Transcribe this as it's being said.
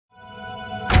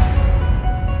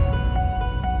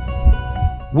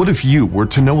What if you were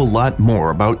to know a lot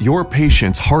more about your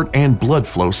patient's heart and blood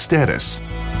flow status?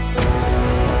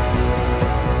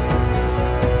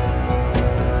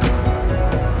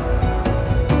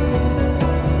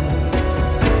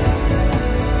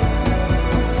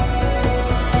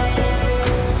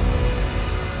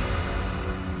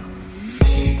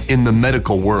 In the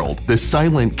medical world, the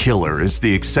silent killer is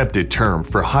the accepted term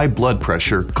for high blood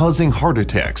pressure causing heart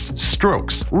attacks,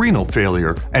 strokes, renal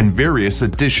failure, and various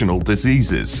additional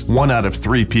diseases. 1 out of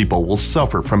 3 people will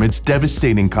suffer from its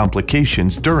devastating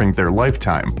complications during their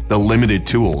lifetime. The limited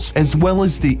tools, as well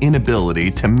as the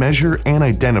inability to measure and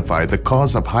identify the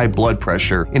cause of high blood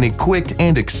pressure in a quick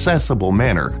and accessible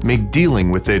manner, make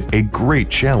dealing with it a great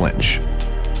challenge.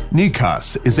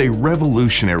 NICaS is a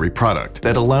revolutionary product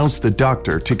that allows the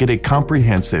doctor to get a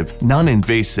comprehensive,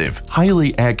 non-invasive,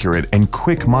 highly accurate, and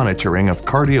quick monitoring of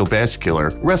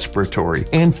cardiovascular, respiratory,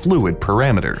 and fluid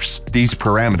parameters. These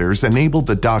parameters enable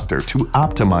the doctor to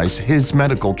optimize his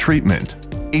medical treatment.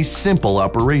 A simple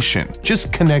operation.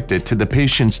 Just connect it to the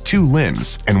patient's 2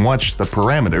 limbs and watch the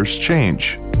parameters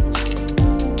change.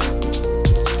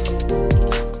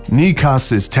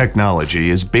 NICaS's technology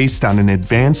is based on an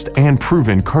advanced and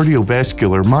proven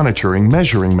cardiovascular monitoring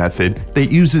measuring method that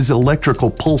uses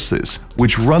electrical pulses,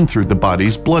 which run through the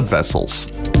body's blood vessels.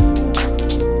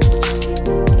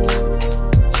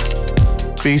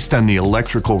 Based on the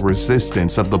electrical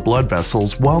resistance of the blood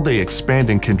vessels while they expand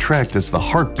and contract as the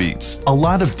heart beats, a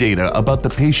lot of data about the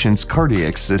patient's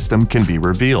cardiac system can be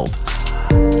revealed.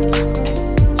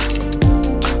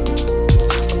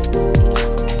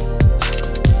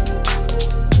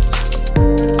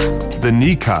 The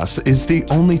NICaS is the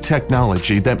only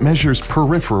technology that measures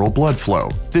peripheral blood flow.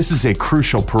 This is a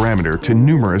crucial parameter to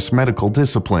numerous medical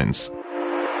disciplines.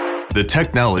 The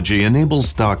technology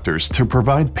enables doctors to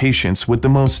provide patients with the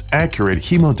most accurate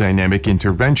hemodynamic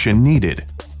intervention needed.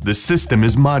 The system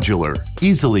is modular,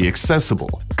 easily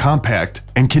accessible, compact,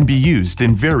 and can be used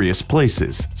in various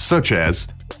places, such as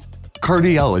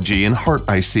cardiology and heart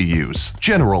ICUs,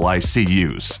 general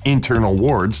ICUs, internal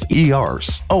wards,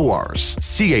 ERs, ORs,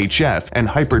 CHF and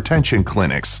hypertension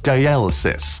clinics,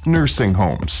 dialysis, nursing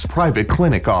homes, private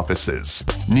clinic offices.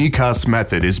 NICaS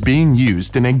method is being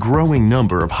used in a growing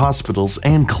number of hospitals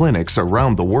and clinics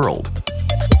around the world.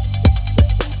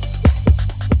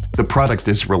 The product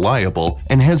is reliable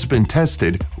and has been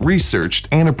tested, researched,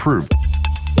 and approved.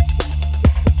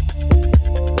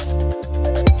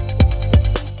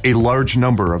 A large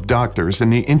number of doctors in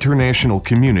the international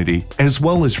community, as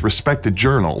well as respected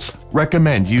journals,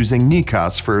 recommend using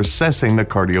NICaS for assessing the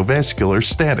cardiovascular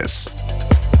status.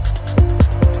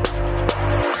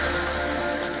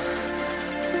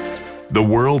 The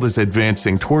world is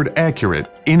advancing toward accurate,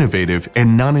 innovative,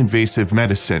 and non-invasive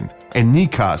medicine, and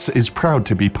NICaS is proud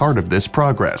to be part of this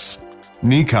progress.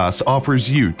 NICaS offers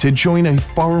you to join a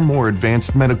far more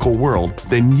advanced medical world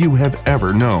than you have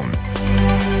ever known.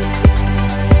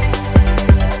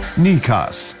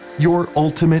 NICaS, your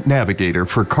ultimate navigator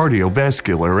for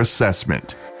cardiovascular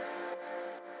assessment.